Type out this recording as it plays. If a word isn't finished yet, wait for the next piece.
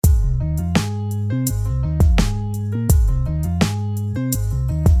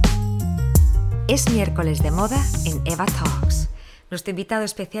Es miércoles de moda en Eva Talks. Nuestro invitado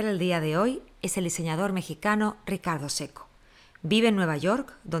especial el día de hoy es el diseñador mexicano Ricardo Seco. Vive en Nueva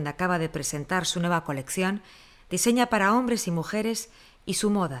York, donde acaba de presentar su nueva colección, diseña para hombres y mujeres y su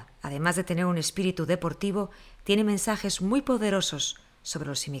moda, además de tener un espíritu deportivo, tiene mensajes muy poderosos sobre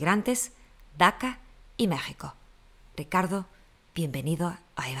los inmigrantes, DACA y México. Ricardo, bienvenido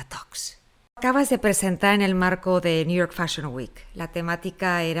a Eva Talks. Acabas de presentar en el marco de New York Fashion Week. La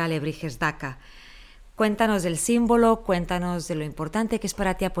temática era Alebrijes DACA. Cuéntanos del símbolo, cuéntanos de lo importante que es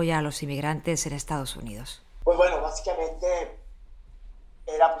para ti apoyar a los inmigrantes en Estados Unidos. Pues bueno, básicamente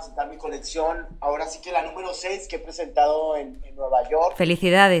era presentar mi colección, ahora sí que la número 6 que he presentado en Nueva York.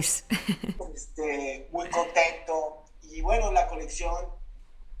 ¡Felicidades! Muy contento. Y bueno, la colección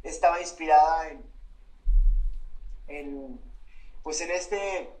estaba inspirada pues en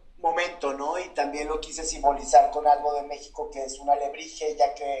este momento, ¿no? Y también lo quise simbolizar con algo de México, que es un alebrije,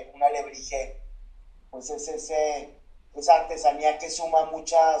 ya que un alebrije pues es esa artesanía que suma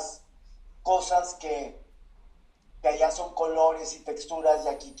muchas cosas que allá son colores y texturas, y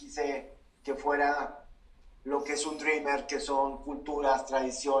aquí quise que fuera lo que es un dreamer, que son culturas,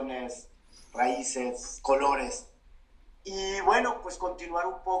 tradiciones, raíces, colores. Y bueno, pues continuar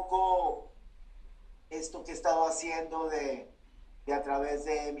un poco esto que he estado haciendo de a través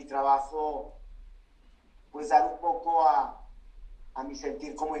de mi trabajo, pues dar un poco a mi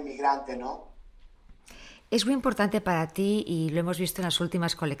sentir como inmigrante, ¿no? Es muy importante para ti, y lo hemos visto en las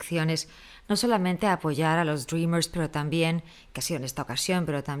últimas colecciones, no solamente apoyar a los Dreamers, pero también, que ha sido en esta ocasión,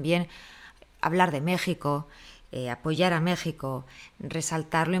 pero también hablar de México, apoyar a México,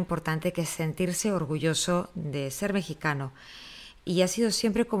 resaltar lo importante que es sentirse orgulloso de ser mexicano. Y ha sido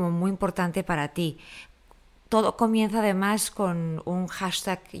siempre como muy importante para ti. Todo comienza además con un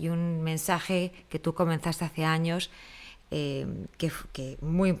hashtag y un mensaje que tú comenzaste hace años, que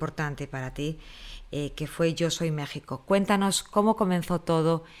muy importante para ti, que fue Yo Soy México. Cuéntanos cómo comenzó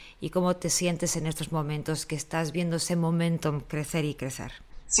todo y cómo te sientes en estos momentos que estás viendo ese momentum crecer y crecer.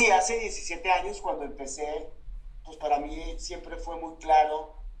 Sí, hace 17 años cuando empecé, pues para mí siempre fue muy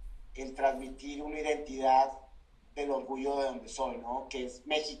claro el transmitir una identidad del orgullo de donde soy, ¿no? Que es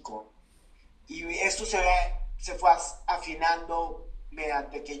México. Y esto se fue afinando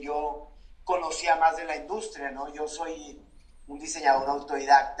mediante que yo conocía más de la industria, ¿no? Yo soy un diseñador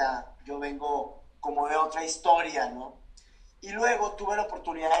autodidacta, yo vengo como de otra historia, ¿no? Y luego tuve la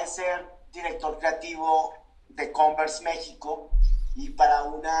oportunidad de ser director creativo de Converse México, y para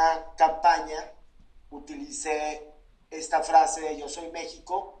una campaña utilicé esta frase de Yo Soy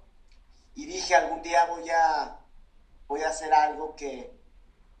México, y dije algún día voy a hacer algo que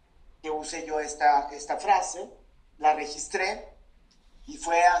use yo esta frase. La registré, y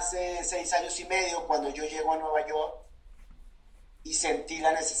fue hace 6 años y medio cuando yo llego a Nueva York y sentí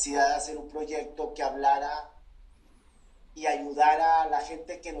la necesidad de hacer un proyecto que hablara y ayudara a la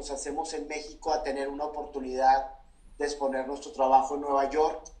gente que nos hacemos en México a tener una oportunidad de exponer nuestro trabajo en Nueva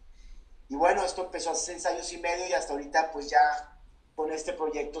York. Y bueno, esto empezó hace 6 años y medio, y hasta ahorita pues ya con este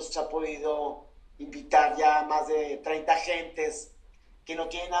proyecto se ha podido invitar ya a más de 30 gentes que no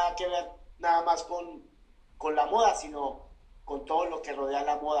tienen nada que ver nada más con la moda, sino con todo lo que rodea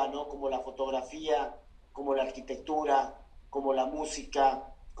la moda, ¿no? Como la fotografía, como la arquitectura, como la música,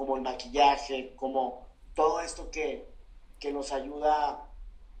 como el maquillaje, como todo esto que nos ayuda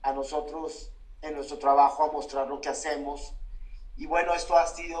a nosotros en nuestro trabajo a mostrar lo que hacemos. Y bueno, esto ha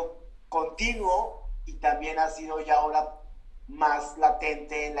sido continuo y también ha sido ya ahora más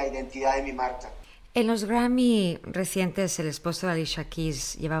latente en la identidad de mi marca. En los Grammy recientes, el esposo de Alicia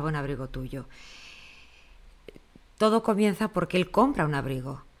Keys llevaba un abrigo tuyo. Todo comienza porque él compra un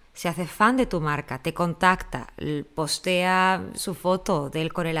abrigo, se hace fan de tu marca, te contacta, postea su foto de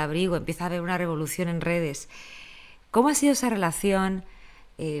él con el abrigo, empieza a haber una revolución en redes. ¿Cómo ha sido esa relación?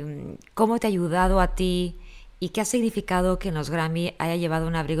 ¿Cómo te ha ayudado a ti? ¿Y qué ha significado que en los Grammy haya llevado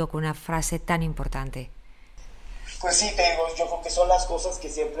un abrigo con una frase tan importante? Pues sí, te digo, yo creo que son las cosas que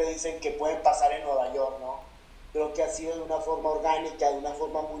siempre dicen que pueden pasar en Nueva York, ¿no? Creo que ha sido de una forma orgánica, de una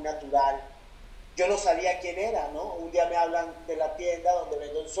forma muy natural. Yo no sabía quién era, ¿no? Un día me hablan de la tienda donde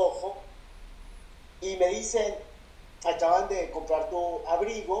vendo en Soho y me dicen, acaban de comprar tu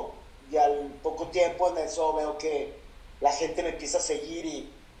abrigo, y al poco tiempo en eso veo que la gente me empieza a seguir, y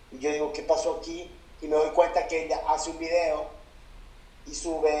yo digo, ¿qué pasó aquí? Y me doy cuenta que ella hace un video y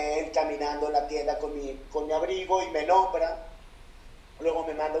sube él caminando en la tienda con mi abrigo y me nombra. Luego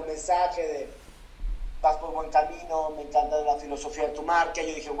me manda un mensaje de vas por buen camino, me encanta la filosofía de tu marca. Y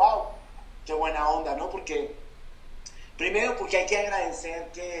yo dije, wow, qué buena onda, ¿no? Porque primero porque hay que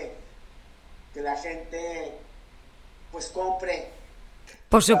agradecer que la gente pues compre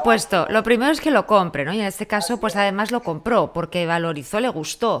Por trabajo, supuesto, ¿no? lo primero es que lo compre, ¿no? Y en este caso, Así pues es, además lo compró porque valorizó, le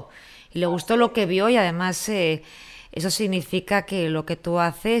gustó. Y le gustó así lo que es. vio y además eso significa que lo que tú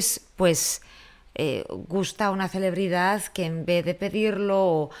haces, pues gusta a una celebridad que en vez de pedirlo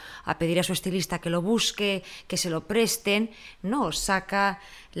o a pedir a su estilista que lo busque, que se lo presten, no, saca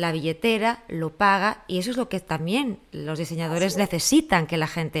la billetera, lo paga y eso es lo que también los Así diseñadores es, necesitan que la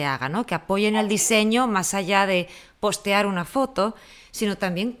gente haga, ¿no? Que apoyen el así es. diseño más allá de postear una foto, sino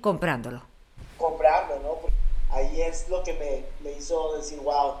también comprándolo. Comprarlo, ¿no? Porque ahí es lo que me hizo decir,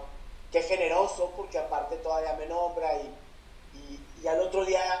 wow, qué generoso, porque aparte todavía me nombra y al otro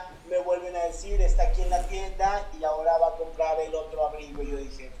día me vuelven a decir, está aquí en la tienda y ahora va a comprar el otro abrigo. Y yo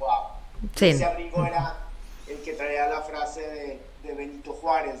dije, wow. Y ese Sí, abrigo era el que traía la frase de Benito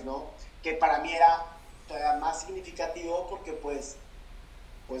Juárez, ¿no? Que para mí era todavía más significativo porque pues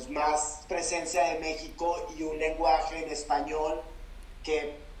más presencia de México y un lenguaje en español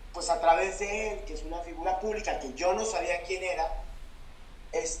que pues a través de él, que es una figura pública que yo no sabía quién era,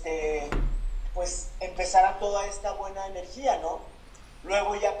 este, pues empezara toda esta buena energía, ¿no?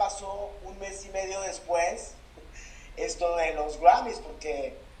 Luego ya pasó un mes y medio después esto de los Grammys,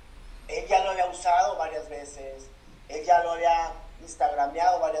 porque él ya lo había usado varias veces, él ya lo había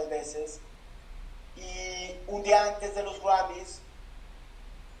instagrameado varias veces, y un día antes de los Grammys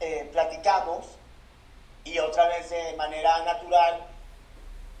platicamos y otra vez de manera natural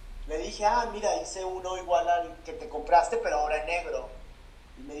le dije, ah, mira, hice uno igual al que te compraste, pero ahora en negro.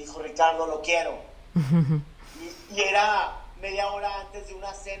 Y me dijo, Ricardo, lo quiero. Y era media hora antes de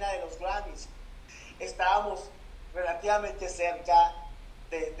una cena de los Grammys. Estábamos relativamente cerca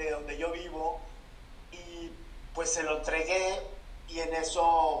de donde yo vivo y pues se lo entregué y en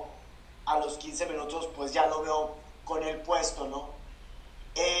eso a los 15 minutos pues ya lo veo con el puesto, ¿no?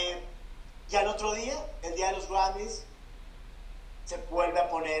 Eh, y al otro día, el día de los Grammys, se vuelve a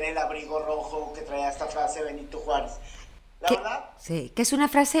poner el abrigo rojo que traía esta frase Benito Juárez. La que, verdad, sí, que es una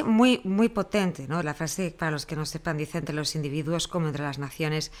frase muy, muy potente, ¿no? La frase, para los que no sepan, dice entre los individuos como entre las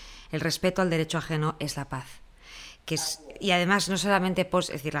naciones, el respeto al derecho ajeno es la paz. así es, Y además no solamente, pues,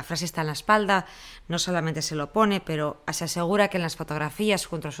 es decir, la frase está en la espalda, no solamente se lo pone, pero se asegura que en las fotografías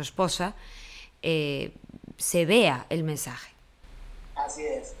junto a su esposa eh, se vea el mensaje. así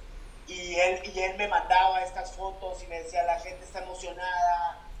es. Y él me mandaba estas fotos y me decía, la gente está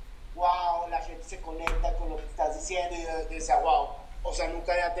emocionada, wow, la gente se conecta con lo que estás diciendo. Y yo decía, wow, o sea,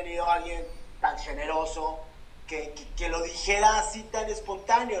 nunca había tenido a alguien tan generoso que lo dijera así tan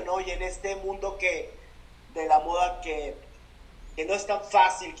espontáneo, ¿no? Y en este mundo de la moda que no es tan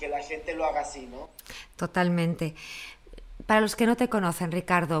fácil que la gente lo haga así, ¿no? Totalmente. Para los que no te conocen,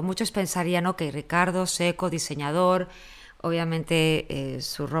 Ricardo, muchos pensarían, ok, Ricardo, seco, diseñador, obviamente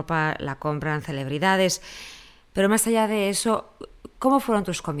su ropa la compran celebridades, pero más allá de eso, ¿cómo fueron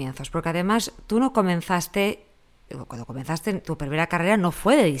tus comienzos? Porque además tú no comenzaste, cuando comenzaste tu primera carrera no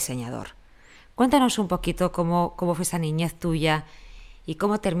fue de diseñador. Cuéntanos un poquito cómo fue esa niñez tuya y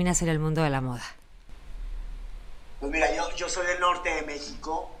cómo terminas en el mundo de la moda. Pues mira, yo soy del norte de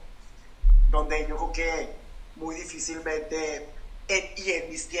México, donde yo creo que muy difícilmente, y en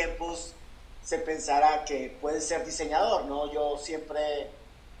mis tiempos, se pensara que puedes ser diseñador, ¿no? Yo siempre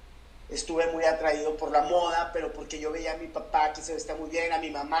estuve muy atraído por la moda, pero porque yo veía a mi papá que se vestía muy bien, a mi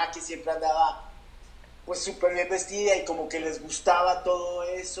mamá que siempre andaba pues súper bien vestida y como que les gustaba todo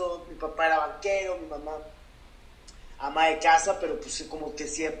eso. Mi papá era banquero, mi mamá ama de casa, pero pues como que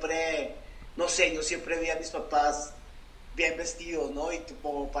siempre, no sé, yo siempre vi a mis papás bien vestidos, ¿no? Y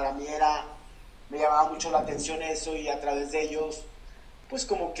como para mí era, me llamaba mucho la atención eso y a través de ellos, pues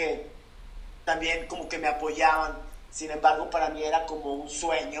como que también como que me apoyaban. Sin embargo, para mí era como un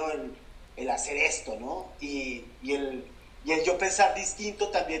sueño el hacer esto, ¿no? Y el yo pensar distinto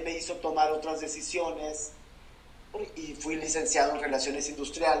también me hizo tomar otras decisiones y fui licenciado en Relaciones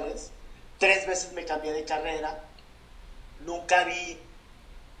Industriales. 3 veces me cambié de carrera. Nunca vi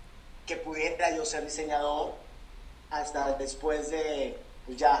que pudiera yo ser diseñador hasta después de,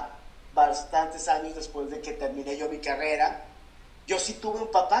 pues ya, bastantes años después de que terminé yo mi carrera. Yo sí tuve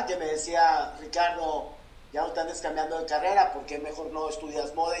un papá que me decía, Ricardo, ya no te andes cambiando de carrera, ¿por qué mejor no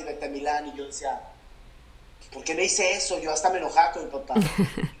estudias moda y vete a Milán? Y yo decía, ¿por qué me hice eso? Yo hasta me enojaba con mi papá.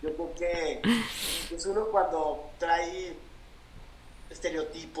 Yo creo que es uno cuando trae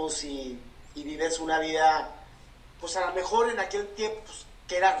estereotipos y vives una vida, pues a lo mejor en aquel tiempo pues,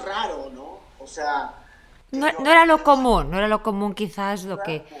 que era raro, ¿no? O sea, que No, yo no era lo común, no era lo común quizás lo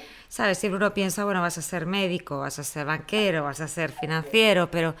que, era, ¿sabes? Siempre uno piensa, bueno, vas a ser médico, vas a ser banquero, vas a ser así es,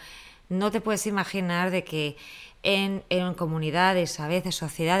 financiero, pero no te puedes imaginar de que en comunidades, a veces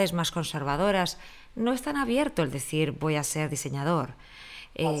sociedades más conservadoras, no es tan abierto el decir voy a ser diseñador.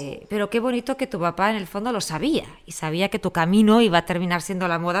 Así es. Pero qué bonito que tu papá en el fondo lo sabía y sabía que tu camino iba a terminar siendo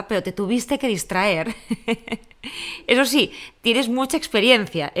la moda, pero te tuviste que distraer. Eso sí, tienes mucha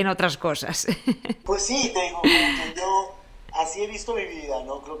experiencia en otras cosas. Pues sí, te digo, como que yo así he visto mi vida,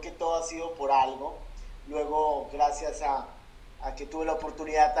 ¿no? Creo que todo ha sido por algo. Luego, gracias a que tuve la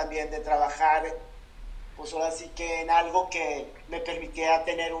oportunidad también de trabajar, pues ahora sí que en algo que me permitía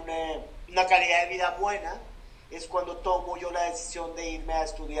tener una calidad de vida buena, es cuando tomo yo la decisión de irme a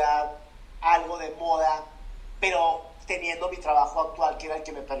estudiar algo de moda, pero teniendo mi trabajo actual, que era el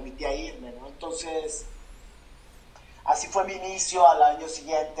que me permitía irme, ¿no? Entonces, así fue mi inicio. Al año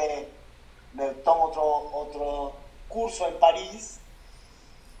siguiente me tomo otro curso en París.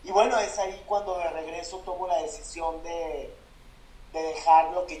 Y bueno, es ahí cuando de regreso tomo la decisión de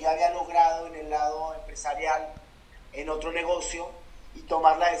dejar lo que yo había logrado en el lado empresarial en otro negocio y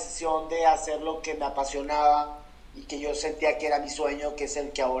tomar la decisión de hacer lo que me apasionaba y que yo sentía que era mi sueño, que es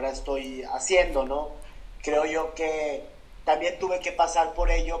el que ahora estoy haciendo, ¿no? Creo yo que también tuve que pasar por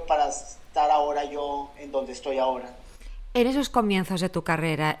ello para estar ahora yo en donde estoy ahora. En esos comienzos de tu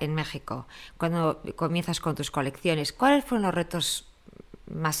carrera en México, cuando comienzas con tus colecciones, ¿cuáles fueron los retos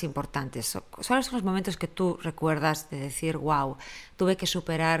más importantes? ¿Cuáles son los momentos que tú recuerdas de decir, wow, tuve que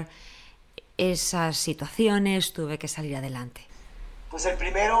superar esas situaciones, tuve que salir adelante? Pues el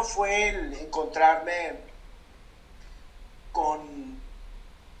primero fue el encontrarme con,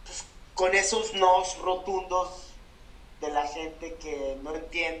 pues, con esos nos rotundos de la gente que no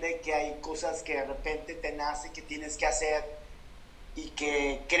entiende que hay cosas que de repente te nace que tienes que hacer y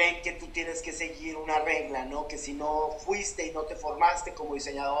que creen que tú tienes que seguir una regla, ¿no? Que si no fuiste y no te formaste como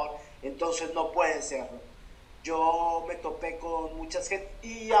diseñador, entonces no puedes serlo. Yo me topé con muchas gente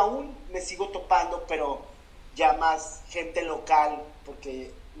y aún me sigo topando, pero ya más gente local,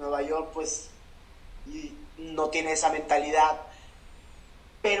 porque Nueva York pues y no tiene esa mentalidad,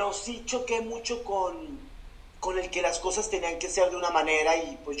 pero sí choqué mucho con el que las cosas tenían que ser de una manera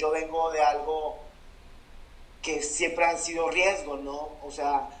y pues yo vengo de algo que siempre han sido riesgos, ¿no? O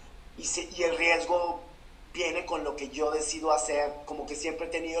sea, y el riesgo viene con lo que yo decido hacer, como que siempre he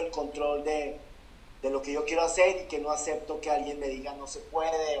tenido el control de lo que yo quiero hacer y que no acepto que alguien me diga no se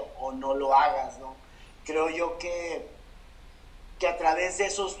puede o no lo hagas, ¿no? Creo yo que a través de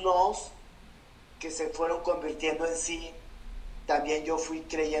esos nos que se fueron convirtiendo en sí, también yo fui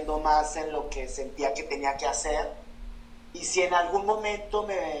creyendo más en lo que sentía que tenía que hacer. Y si en algún momento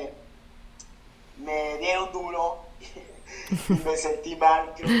me dieron duro y me sentí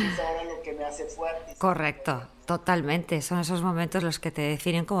mal, creo que es ahora lo que me hace fuerte y seguir Correcto, creyendo. totalmente. Son esos momentos los que te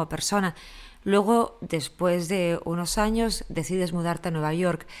definen como persona. Luego, después de unos años, decides mudarte a Nueva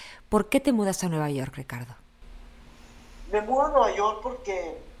York. ¿Por qué te mudas a Nueva York, Ricardo? Me mudo a Nueva York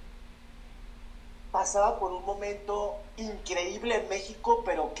porque pasaba por un momento increíble en México,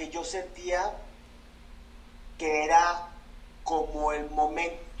 pero que yo sentía que era como el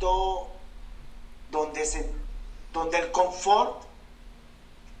momento donde, donde el confort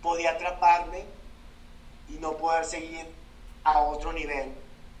podía atraparme y no poder seguir a otro nivel.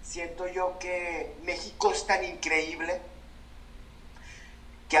 Siento yo que México es tan increíble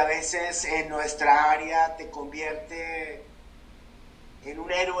que a veces en nuestra área te convierte en un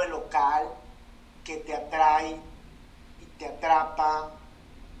héroe local que te atrae y te atrapa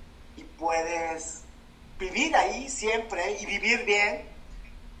y puedes vivir ahí siempre y vivir bien,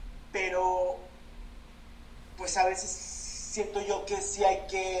 pero pues a veces siento yo que sí hay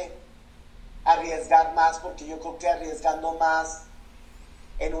que arriesgar más, porque yo creo que arriesgando más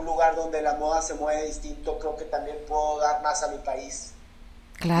en un lugar donde la moda se mueve distinto, creo que también puedo dar más a mi país.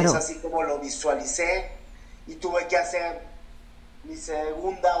 Y es Claro. así como lo visualicé y tuve que hacer mi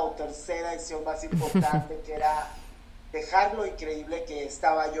segunda o tercera decisión más importante, que era dejar lo increíble que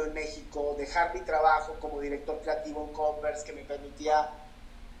estaba yo en México, dejar mi trabajo como director creativo en Converse, que me permitía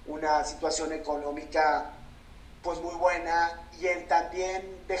una situación económica pues muy buena, y el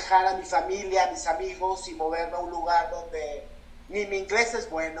también dejar a mi familia, a mis amigos y moverme a un lugar donde ni mi inglés es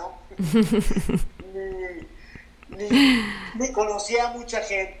bueno, ni, ni conocía a mucha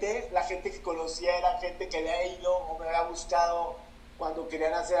gente. La gente que conocía era gente que había ido o me había buscado cuando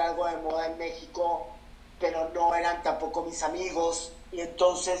querían hacer algo de moda en México, pero no eran tampoco mis amigos. Y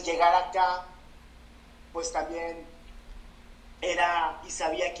entonces llegar acá, pues también era y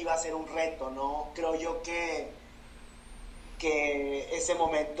sabía que iba a ser un reto, ¿no? Creo yo que ese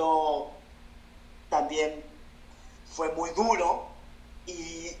momento también fue muy duro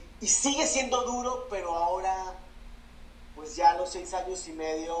y sigue siendo duro, pero ahora, pues ya a los 6 años y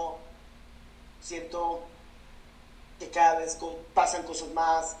medio, siento que cada vez pasan cosas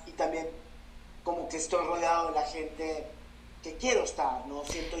más y también como que estoy rodeado de la gente que quiero estar, ¿no?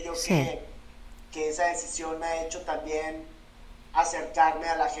 Siento yo Sí. que esa decisión me ha hecho también acercarme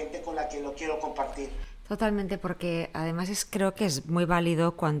a la gente con la que lo quiero compartir. Totalmente, porque además creo que es muy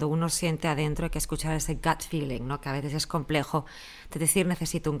válido cuando uno siente adentro, hay que escuchar ese gut feeling, ¿no? Que a veces es complejo de decir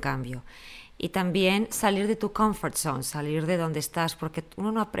necesito un cambio. Y también salir de tu comfort zone, salir de donde estás, porque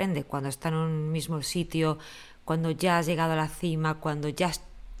uno no aprende cuando está en un mismo sitio, cuando ya has llegado a la cima, cuando ya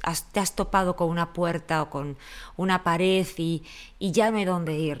te has topado con una puerta o con una pared y ya no hay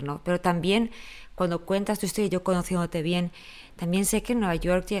dónde ir, ¿no? Pero también cuando cuentas tu historia, yo conociéndote bien, también sé que en Nueva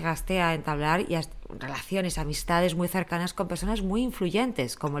York llegaste a entablar relaciones, amistades muy cercanas con personas muy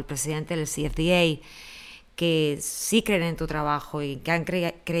influyentes, como el presidente del CFDA, que sí creen en tu trabajo y que han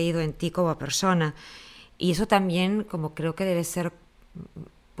creído en ti como persona. Y eso también como creo que debe ser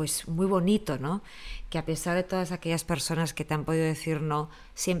pues muy bonito, ¿no? Que a pesar de todas aquellas personas que te han podido decir no,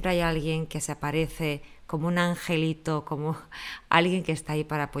 siempre hay alguien que se aparece como un angelito, como alguien que está ahí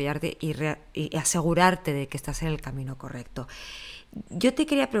para apoyarte y asegurarte de que estás en el camino correcto. Yo te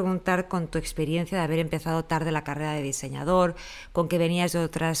quería preguntar, con tu experiencia de haber empezado tarde la carrera de diseñador, con que venías de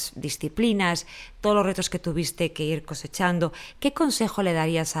otras disciplinas, todos los retos que tuviste que ir cosechando, ¿qué consejo le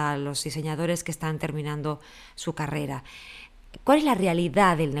darías a los diseñadores que están terminando su carrera? ¿Cuál es la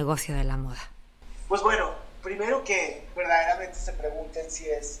realidad del negocio de la moda? Pues bueno, primero que verdaderamente se pregunten si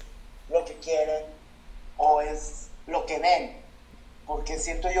es lo que quieren o es lo que ven, porque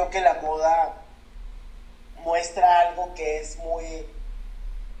siento yo que la moda muestra algo que es muy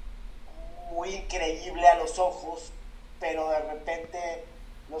increíble a los ojos, pero de repente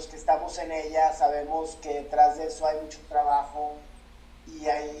los que estamos en ella sabemos que detrás de eso hay mucho trabajo y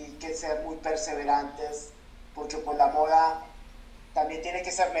hay que ser muy perseverantes, porque pues la moda también tiene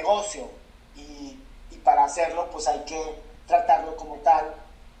que ser negocio y para hacerlo pues hay que tratarlo como tal.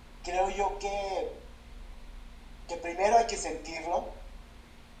 Creo yo que primero hay que sentirlo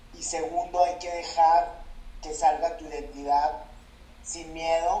y segundo hay que dejar que salga tu identidad sin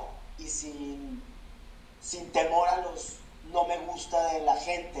miedo y sin temor a los no me gusta de la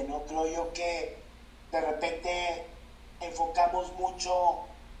gente, ¿no? Creo yo que de repente enfocamos mucho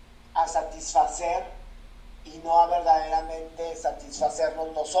a satisfacer y no a verdaderamente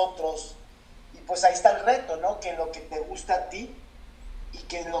satisfacernos nosotros. Y pues ahí está el reto, ¿no? Que lo que te gusta a ti y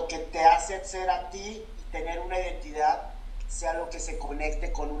que lo que te hace ser a ti y tener una identidad sea lo que se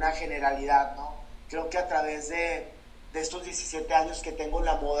conecte con una generalidad, ¿no? Creo que a través de estos 17 años que tengo en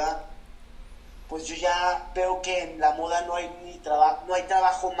la moda, pues yo ya veo que en la moda no hay no hay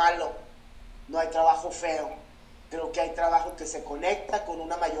trabajo malo, no hay trabajo feo. Creo que hay trabajo que se conecta con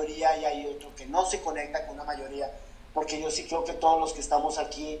una mayoría y hay otro que no se conecta con una mayoría, porque yo sí creo que todos los que estamos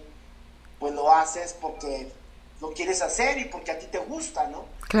aquí, pues lo haces porque lo quieres hacer y porque a ti te gusta, ¿no?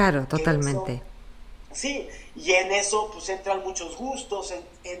 Claro, Que totalmente. eso, sí, y en eso pues entran muchos gustos,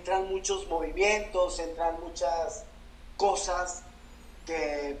 entran muchos movimientos, entran muchas cosas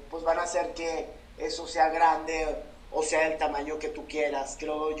que pues van a hacer que eso sea grande o sea del tamaño que tú quieras.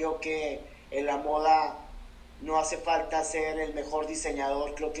 Creo yo que en la moda no hace falta ser el mejor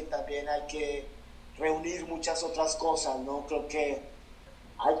diseñador, creo que también hay que reunir muchas otras cosas, ¿no? Creo que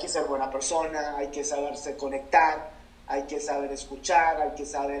hay que ser buena persona, hay que saberse conectar, hay que saber escuchar, hay que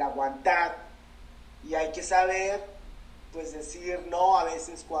saber aguantar y hay que saber pues decir no a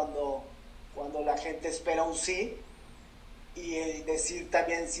veces cuando la gente espera un sí y decir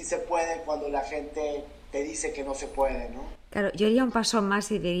también sí se puede cuando la gente te dice que no se puede, ¿no? Claro, yo iría un paso más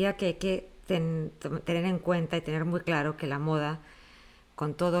y diría que hay que tener en cuenta y tener muy claro que la moda,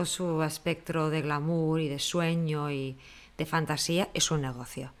 con todo su espectro de glamour y de sueño y de fantasía, es un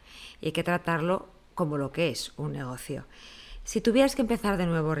negocio. Y hay que tratarlo como lo que es, un negocio. Si tuvieras que empezar de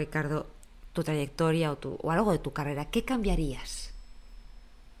nuevo, Ricardo, tu trayectoria o algo de tu carrera, ¿qué cambiarías?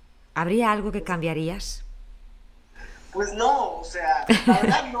 ¿Habría algo que cambiarías? Pues no, o sea, la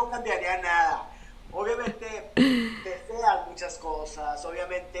verdad no cambiaría nada. Obviamente desean muchas cosas,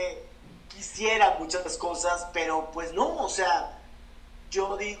 obviamente quisiera muchas cosas, pero pues no, o sea,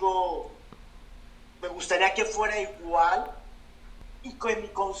 yo digo, me gustaría que fuera igual y que mi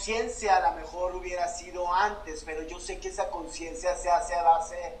conciencia a lo mejor hubiera sido antes, pero yo sé que esa conciencia se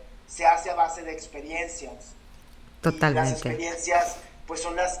hace a base de experiencias y las Totalmente. experiencias pues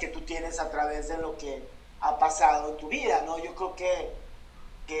son las que tú tienes a través de lo que ha pasado en tu vida, ¿no? Yo creo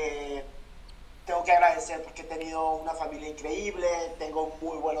que tengo que agradecer porque he tenido una familia increíble, tengo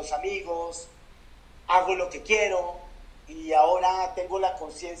muy buenos amigos, hago lo que quiero y ahora tengo la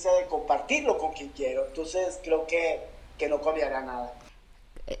conciencia de compartirlo con quien quiero. Entonces creo que no cambiará nada.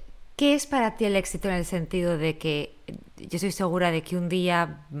 ¿Qué es para ti el éxito en el sentido de que yo estoy segura de que un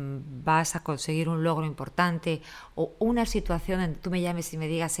día vas a conseguir un logro importante o una situación en que tú me llames y me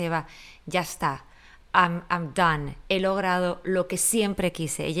digas, Eva, ya está, I'm done, he logrado lo que siempre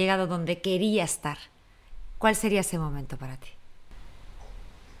quise, he llegado donde quería estar. ¿Cuál sería ese momento para ti?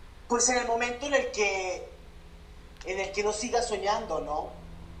 Pues en el momento en el que no siga soñando, ¿no?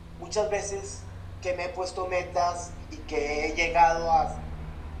 Muchas veces que me he puesto metas y que he llegado a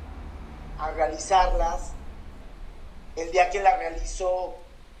realizarlas, el día que las realizo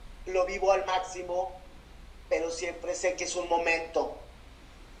lo vivo al máximo, pero siempre sé que es un momento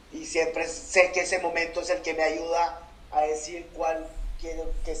y siempre sé que ese momento es el que me ayuda a decir cuál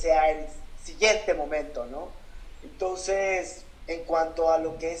quiero que sea el siguiente momento, ¿no? Entonces, en cuanto a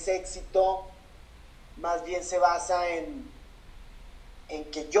lo que es éxito, más bien se basa en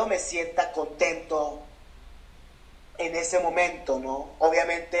que yo me sienta contento en ese momento, ¿no?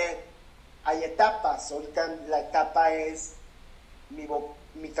 Obviamente hay etapas, ahorita la etapa es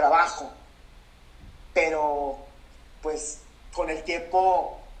mi trabajo, pero pues con el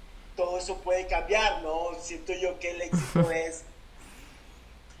tiempo todo eso puede cambiar, ¿no? Siento yo que el éxito es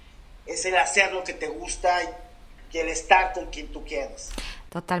el hacer lo que te gusta y el estar con quien tú quieres.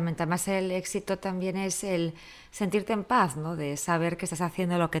 Totalmente. Además, el éxito también es el sentirte en paz, ¿no? De saber que estás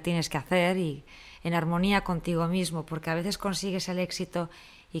haciendo lo que tienes que hacer y en armonía contigo mismo, porque a veces consigues el éxito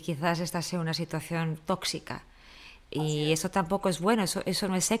y quizás estás en una situación tóxica. Y eso tampoco es bueno, eso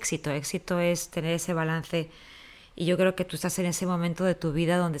no es éxito. Éxito es tener ese balance. Y yo creo que tú estás en ese momento de tu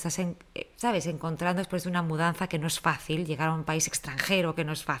vida donde estás, ¿sabes?, encontrando después de una mudanza que no es fácil, llegar a un país extranjero que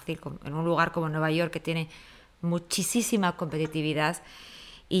no es fácil, en un lugar como Nueva York que tiene muchísima competitividad,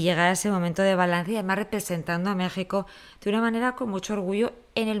 y llegar a ese momento de balance y además representando a México de una manera con mucho orgullo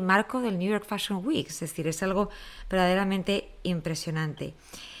en el marco del New York Fashion Week. Es decir, es algo verdaderamente impresionante.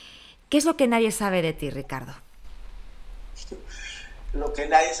 ¿Qué es lo que nadie sabe de ti, Ricardo? Lo que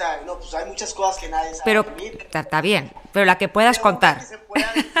nadie sabe, no, pues hay muchas cosas que nadie sabe pero, de mí. Está bien, pero la que puedas contar. Que se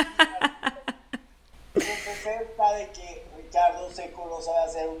pueda decir, está de que Ricardo Seco no sabe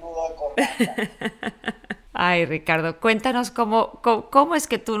hacer un nudo de corbata. Ay, Ricardo, cuéntanos cómo es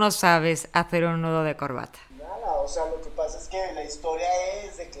que tú no sabes hacer un nudo de corbata. Nada, o sea, lo que pasa es que la historia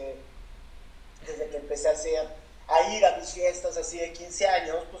es de que desde que empecé a ir a mis fiestas así de 15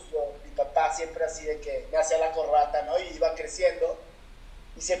 años, pues mi papá siempre así de que me hacía la corbata, ¿no? Y iba creciendo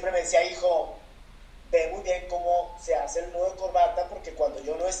y siempre me decía, hijo, ve muy bien cómo se hace el nudo de corbata, porque cuando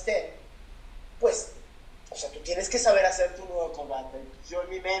yo no esté, pues, o sea, tú tienes que saber hacer tu nudo de corbata. Y yo en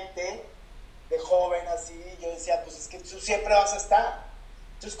mi mente de joven así, yo decía, pues es que tú siempre vas a estar.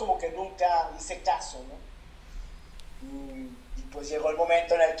 Entonces como que nunca hice caso, ¿no? Y pues llegó el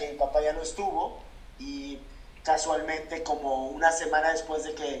momento en el que mi papá ya no estuvo y casualmente como una semana después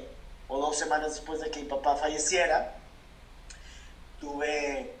de que, o 2 semanas después de que mi papá falleciera,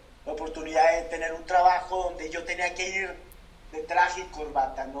 tuve la oportunidad de tener un trabajo donde yo tenía que ir de traje y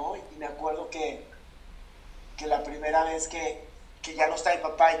corbata, ¿no? Y me acuerdo que la primera vez que ya no está mi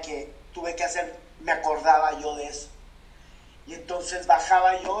papá y que tuve que hacer, me acordaba yo de eso. Y entonces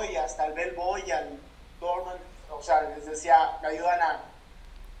bajaba yo y hasta el bellboy y al doorman, o sea, les decía, me ayudan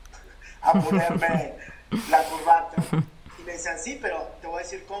a ponerme la corbata. Y me decían, sí, pero te voy a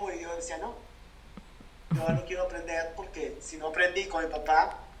decir cómo. Y yo decía, no, yo no quiero aprender porque si no aprendí con mi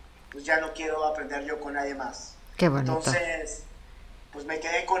papá, pues ya no quiero aprender yo con nadie más. Qué bonito. Entonces, pues me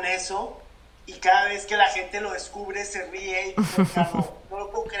quedé con eso. Y cada vez que la gente lo descubre se ríe y dice, no lo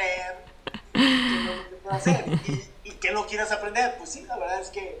puedo creer, que no lo puedo hacer y que no quieras aprender. Pues sí, la verdad es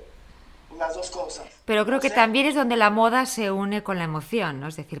que las dos cosas. Pero creo que también es donde la moda se une con la emoción, ¿no?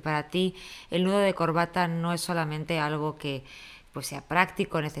 Es decir, para ti el nudo de corbata no es solamente algo que pues sea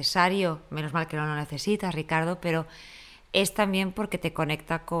práctico, necesario, menos mal que no lo necesitas, Ricardo, pero es también porque te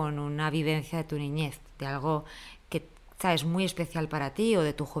conecta con una vivencia de tu niñez, de algo que sabes muy especial para ti o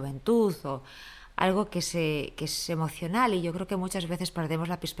de tu juventud o algo que es emocional, y yo creo que muchas veces perdemos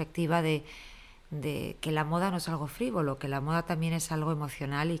la perspectiva de que la moda no es algo frívolo, que la moda también es algo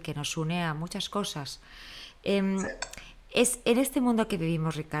emocional y que nos une a muchas cosas. En este mundo que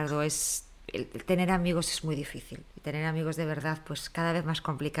vivimos, Ricardo, el tener amigos es muy difícil, y tener amigos de verdad pues cada vez más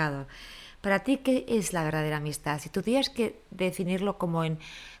complicado. Para ti, ¿qué es la verdadera amistad? Si tú tuvieras que definirlo como en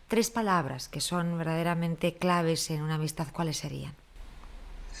 3 palabras que son verdaderamente claves en una amistad, ¿cuáles serían?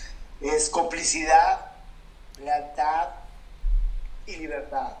 Es complicidad, lealtad y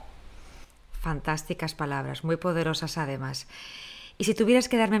libertad. Fantásticas palabras, muy poderosas además. Y si tuvieras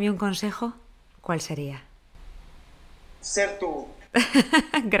que darme a mí un consejo, ¿cuál sería? Ser tú.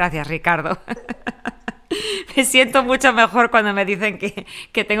 Gracias, Ricardo. Me siento mucho mejor cuando me dicen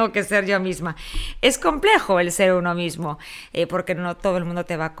que tengo que ser yo misma. Es complejo el ser uno mismo, porque no todo el mundo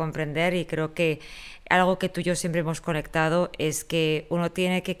te va a comprender y creo que algo que tú y yo siempre hemos conectado es que uno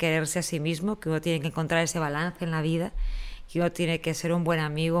tiene que quererse a sí mismo, que uno tiene que encontrar ese balance en la vida, que uno tiene que ser un buen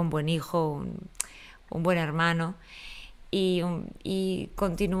amigo, un buen hijo, un buen hermano y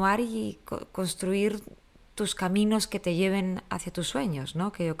continuar y construir tus caminos que te lleven hacia tus sueños,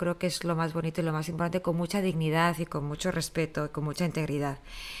 ¿no? Que yo creo que es lo más bonito y lo más importante, con mucha dignidad y con mucho respeto y con mucha integridad.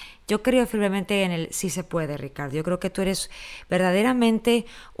 Yo creo firmemente en el sí se puede, Ricardo. Yo creo que tú eres verdaderamente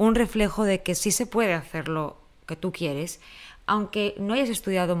un reflejo de que sí se puede hacer lo que tú quieres, aunque no hayas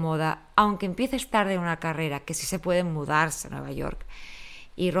estudiado moda, aunque empieces tarde en una carrera, que sí se puede mudarse a Nueva York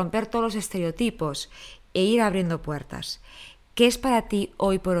y romper todos los estereotipos e ir abriendo puertas. ¿Qué es para ti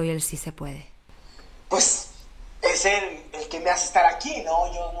hoy por hoy el sí se puede? Pues es el que me hace estar aquí,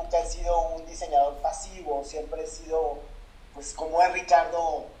 ¿no? Yo nunca he sido un diseñador pasivo, siempre he sido, pues como es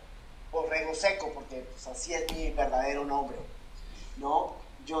Ricardo Borrego Seco, porque pues, así es mi verdadero nombre, ¿no?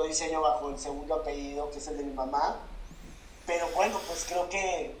 Yo diseño bajo el segundo apellido, que es el de mi mamá, pero bueno, pues creo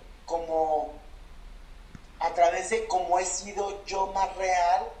que como a través de cómo he sido yo más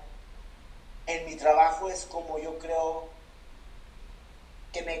real en mi trabajo es como yo creo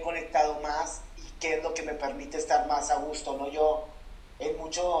que me he conectado más y que es lo que me permite estar más a gusto, ¿no? Yo en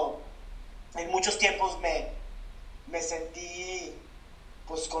muchos tiempos me sentí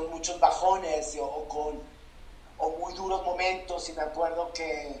pues con muchos bajones o muy duros momentos y me acuerdo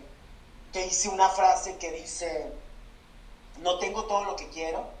que hice una frase que dice, no tengo todo lo que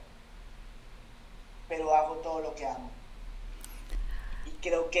quiero, pero hago todo lo que amo. Y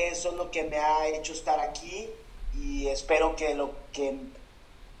creo que eso es lo que me ha hecho estar aquí y espero que lo que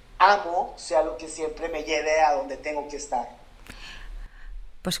amo sea lo que siempre me lleve a donde tengo que estar.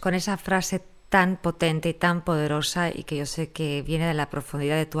 Pues con esa frase tan potente y tan poderosa y que yo sé que viene de la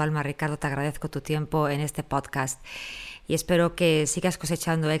profundidad de tu alma, Ricardo, te agradezco tu tiempo en este podcast y espero que sigas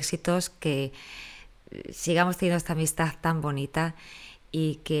cosechando éxitos, que sigamos teniendo esta amistad tan bonita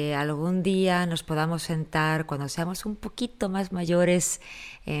y que algún día nos podamos sentar cuando seamos un poquito más mayores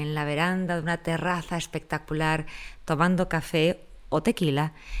en la veranda de una terraza espectacular tomando café o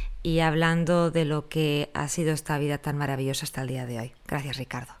tequila y hablando de lo que ha sido esta vida tan maravillosa hasta el día de hoy. Gracias,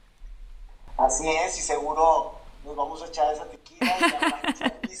 Ricardo. Así es, y seguro nos vamos a echar esa tequila y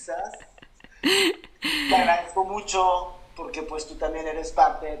las risas. Te agradezco mucho porque pues tú también eres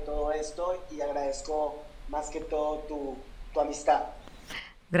parte de todo esto y agradezco más que todo tu amistad.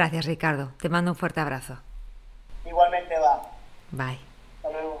 Gracias, Ricardo. Te mando un fuerte abrazo. Igualmente va. Bye.